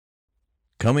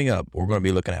Coming up, we're going to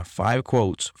be looking at 5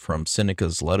 quotes from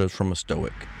Seneca's Letters from a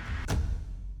Stoic.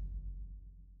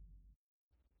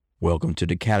 Welcome to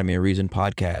the Academy of Reason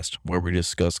podcast, where we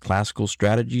discuss classical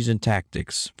strategies and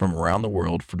tactics from around the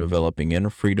world for developing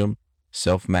inner freedom,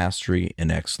 self-mastery,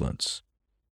 and excellence.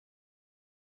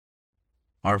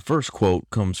 Our first quote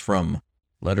comes from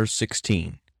Letter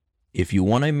 16. If you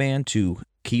want a man to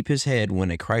keep his head when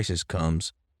a crisis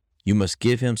comes, you must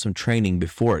give him some training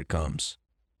before it comes.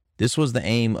 This was the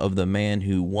aim of the man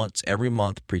who once every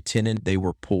month pretended they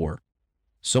were poor.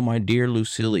 So my dear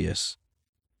Lucilius,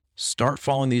 start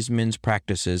following these men's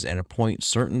practices and appoint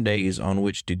certain days on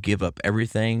which to give up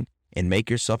everything and make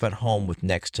yourself at home with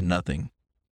next to nothing.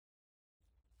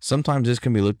 Sometimes this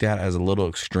can be looked at as a little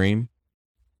extreme,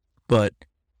 but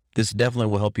this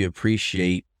definitely will help you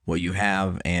appreciate what you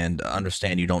have and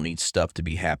understand you don't need stuff to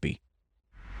be happy.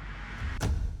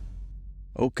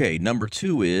 Okay, number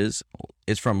 2 is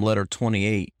from letter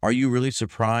 28. Are you really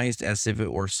surprised as if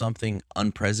it were something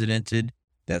unprecedented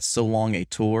that so long a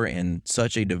tour and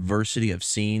such a diversity of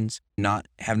scenes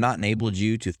have not enabled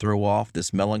you to throw off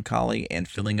this melancholy and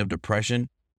feeling of depression?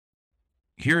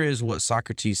 Here is what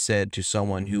Socrates said to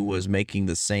someone who was making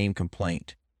the same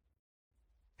complaint.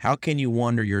 How can you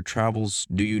wonder your travels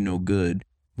do you no good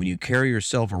when you carry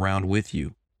yourself around with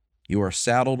you? You are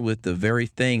saddled with the very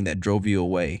thing that drove you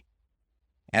away.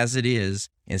 As it is,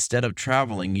 instead of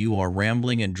traveling, you are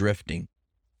rambling and drifting,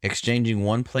 exchanging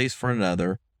one place for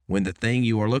another when the thing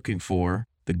you are looking for,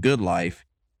 the good life,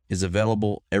 is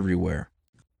available everywhere.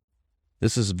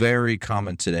 This is very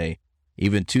common today,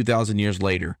 even 2,000 years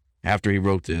later, after he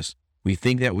wrote this. We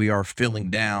think that we are feeling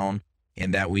down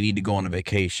and that we need to go on a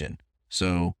vacation.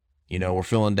 So, we're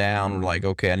feeling down, we're like,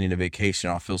 okay, I need a vacation,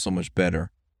 I'll feel so much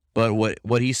better. But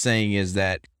what he's saying is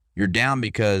that you're down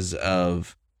because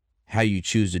of how you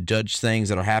choose to judge things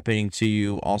that are happening to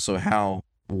you, also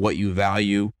what you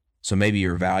value. So maybe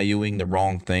you're valuing the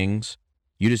wrong things.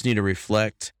 You just need to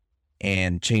reflect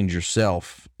and change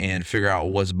yourself and figure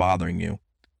out what's bothering you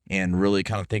and really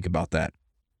kind of think about that.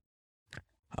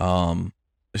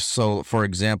 So for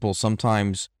example,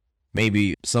 sometimes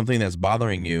maybe something that's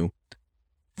bothering you,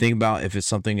 think about if it's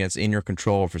something that's in your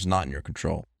control or if it's not in your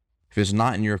control. If it's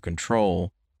not in your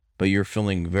control, but you're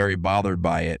feeling very bothered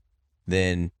by it,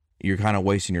 then you're kind of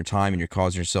wasting your time and you're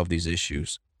causing yourself these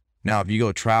issues. Now, if you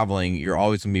go traveling, you're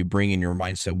always going to be bringing your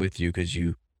mindset with you because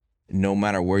no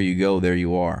matter where you go, there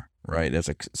you are, right? That's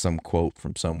like some quote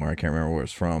from somewhere. I can't remember where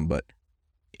it's from, but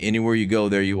anywhere you go,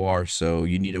 there you are. So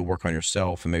you need to work on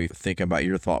yourself and maybe think about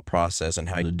your thought process and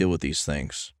how to deal with these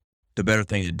things. The better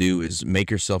thing to do is make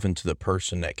yourself into the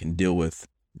person that can deal with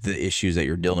the issues that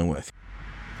you're dealing with.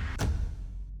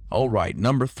 All right,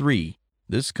 number 3.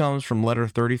 This comes from letter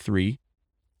 33.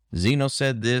 Zeno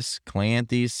said this,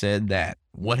 Cleanthes said that.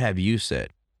 What have you said?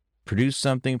 Produce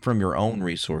something from your own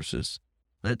resources.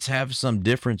 Let's have some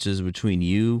differences between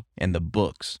you and the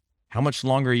books. How much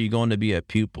longer are you going to be a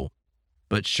pupil?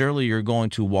 But surely you're going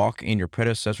to walk in your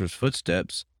predecessor's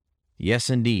footsteps. Yes,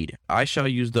 indeed. I shall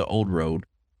use the old road,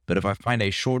 but if I find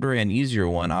a shorter and easier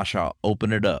one, I shall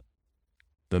open it up.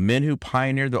 The men who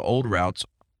pioneer the old routes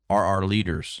are our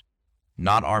leaders,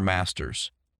 not our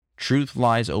masters. Truth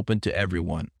lies open to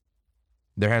everyone.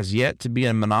 There has yet to be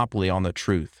a monopoly on the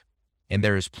truth, and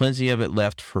there is plenty of it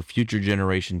left for future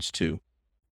generations too.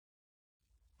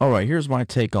 All right, here's my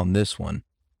take on this one.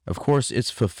 Of course,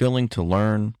 it's fulfilling to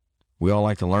learn. We all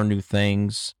like to learn new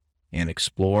things and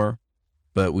explore,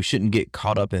 but we shouldn't get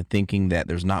caught up in thinking that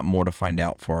there's not more to find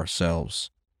out for ourselves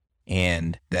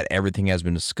and that everything has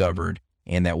been discovered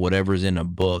and that whatever's in a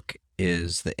book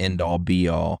is the end-all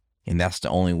be-all and that's the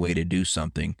only way to do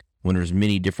something, when there's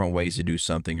many different ways to do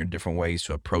something or different ways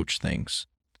to approach things.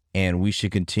 And we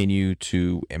should continue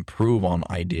to improve on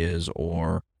ideas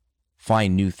or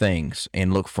find new things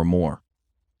and look for more.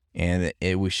 And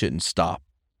we shouldn't stop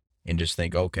and just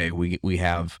think, okay, we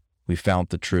found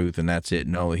the truth and that's it.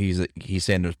 No, he's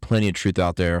saying there's plenty of truth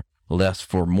out there left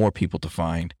for more people to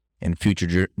find and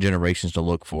future generations to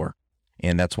look for.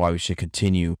 And that's why we should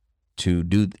continue to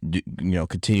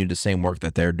continue the same work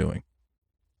that they're doing.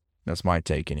 That's my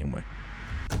take anyway.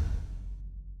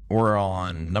 We're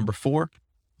on number 4,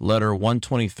 letter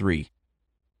 123.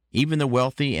 Even the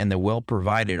wealthy and the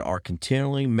well-provided are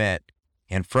continually met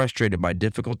and frustrated by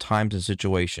difficult times and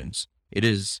situations. It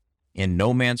is in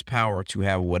no man's power to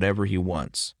have whatever he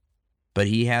wants, but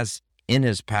he has in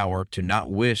his power to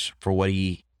not wish for what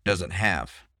he doesn't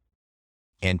have,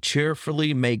 and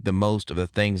cheerfully make the most of the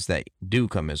things that do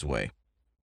come his way.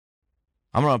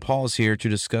 I'm going to pause here to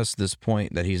discuss this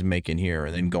point that he's making here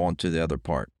and then go on to the other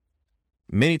part.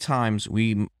 Many times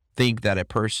we think that a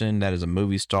person that is a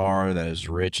movie star, that is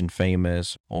rich and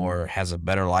famous, or has a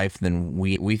better life than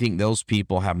we think those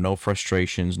people have no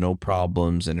frustrations, no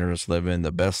problems, and they're just living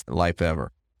the best life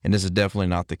ever. And this is definitely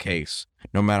not the case.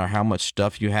 No matter how much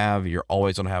stuff you have, you're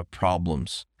always going to have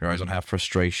problems. You're always going to have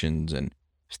frustrations and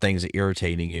things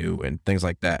irritating you and things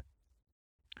like that.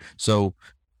 So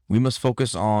we must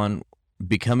focus on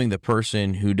becoming the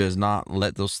person who does not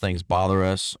let those things bother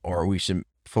us, or we should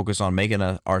focus on making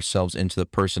ourselves into the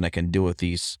person that can deal with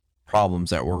these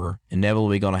problems that we're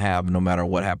inevitably going to have no matter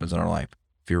what happens in our life.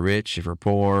 If you're rich, if you're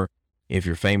poor, if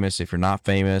you're famous, if you're not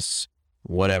famous,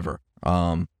 whatever.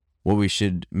 What we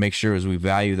should make sure is we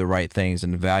value the right things,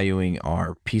 and valuing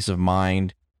our peace of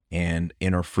mind and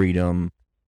inner freedom.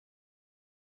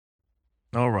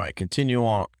 All right,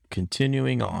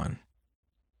 continuing on.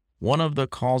 One of the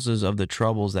causes of the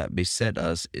troubles that beset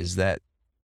us is the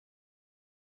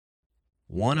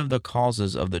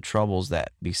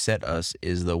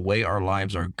way our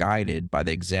lives are guided by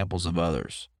the examples of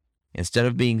others. Instead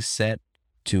of being set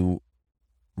to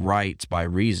rights by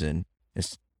reason,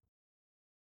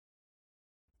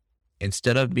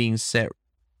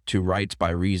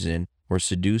 we're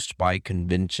seduced by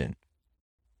convention.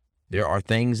 There are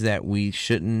things that we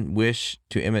shouldn't wish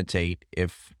to imitate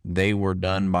if they were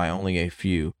done by only a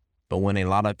few, but when a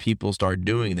lot of people start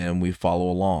doing them, we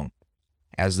follow along,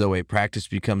 as though a practice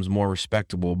becomes more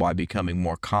respectable by becoming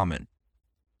more common.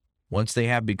 Once they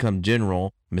have become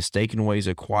general, mistaken ways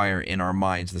acquire in our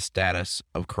minds the status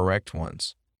of correct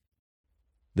ones.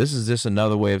 This is just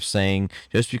another way of saying,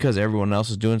 just because everyone else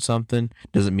is doing something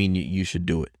doesn't mean you should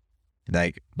do it.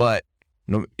 But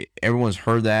everyone's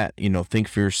heard that, think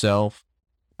for yourself,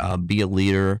 be a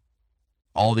leader,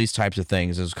 all these types of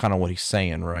things is kind of what he's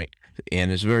saying, right?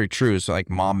 And it's very true. It's like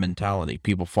mob mentality.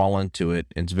 People fall into it.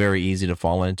 It's very easy to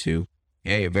fall into,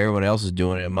 hey, if everyone else is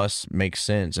doing it, it must make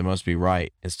sense. It must be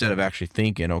right. Instead of actually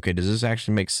thinking, okay, does this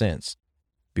actually make sense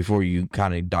before you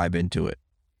kind of dive into it?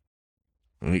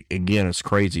 Again, it's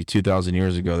crazy. 2,000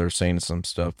 years ago, they're saying some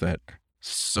stuff that's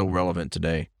so relevant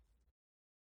today.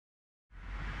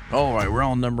 All right, we're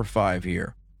on number 5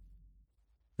 here.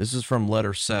 This is from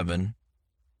letter 7.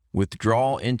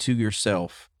 Withdraw into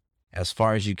yourself as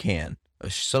far as you can.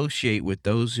 Associate with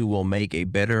those who will make a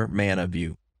better man of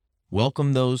you.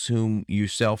 Welcome those whom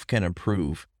yourself can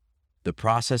improve. The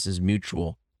process is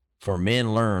mutual, for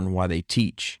men learn while they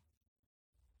teach.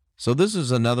 So this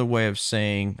is another way of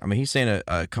saying, he's saying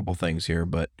a couple things here,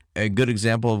 but a good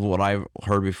example of what I've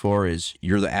heard before is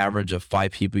you're the average of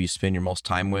 5 people you spend your most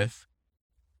time with.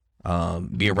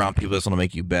 Be around people that's going to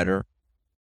make you better.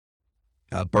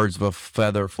 Birds of a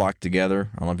feather flock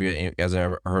together. I don't know if you guys have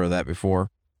ever heard of that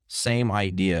before. Same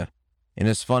idea. And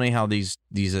it's funny how these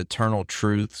eternal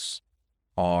truths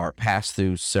are passed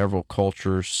through several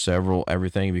cultures, several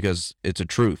everything, because it's a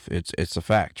truth. It's a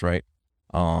fact, right?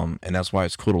 And that's why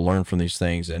it's cool to learn from these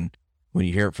things. And when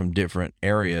you hear it from different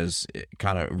areas, it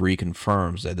kind of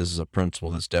reconfirms that this is a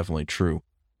principle that's definitely true.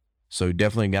 So you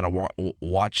definitely got to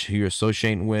watch who you're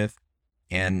associating with.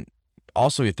 And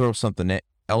also you throw something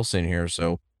else in here.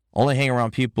 So only hang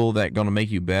around people that are going to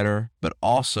make you better, but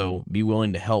also be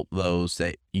willing to help those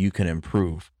that you can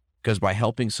improve. Because by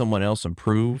helping someone else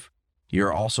improve,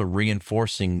 you're also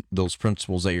reinforcing those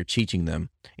principles that you're teaching them,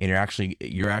 and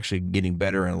you're actually getting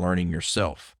better and learning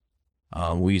yourself.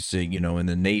 We used to, in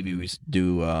the Navy,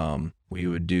 we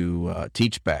would do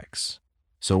teach backs.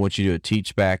 So what you do a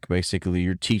teach back, basically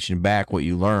you're teaching back what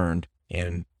you learned,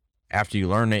 and after you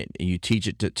learn it, you teach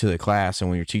it to the class, and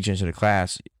when you're teaching it to the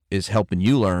class, it's helping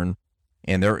you learn,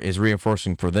 and there is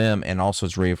reinforcing for them, and also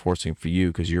it's reinforcing for you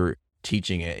because you're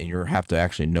teaching it, and you have to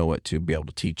actually know it to be able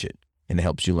to teach it. And it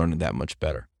helps you learn it that much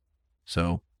better.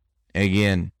 So,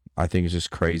 again, I think it's just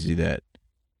crazy that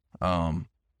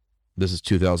this is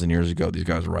 2,000 years ago. These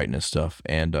guys are writing this stuff,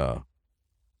 and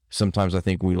sometimes I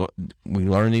think we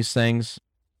learn these things.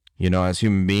 As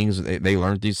human beings, they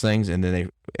learn these things, and then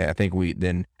I think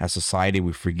as society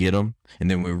we forget them,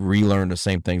 and then we relearn the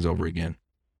same things over again.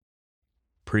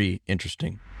 Pretty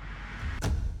interesting.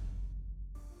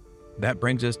 That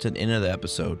brings us to the end of the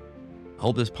episode. I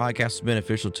hope this podcast is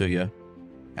beneficial to you.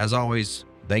 As always,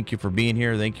 thank you for being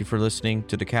here. Thank you for listening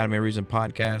to the Academy of Reason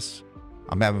podcast.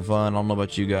 I'm having fun. I don't know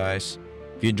about you guys.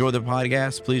 If you enjoy the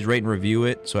podcast, please rate and review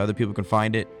it so other people can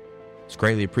find it. It's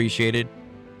greatly appreciated.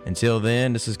 Until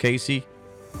then, this is Casey.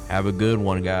 Have a good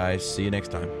one, guys. See you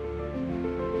next time.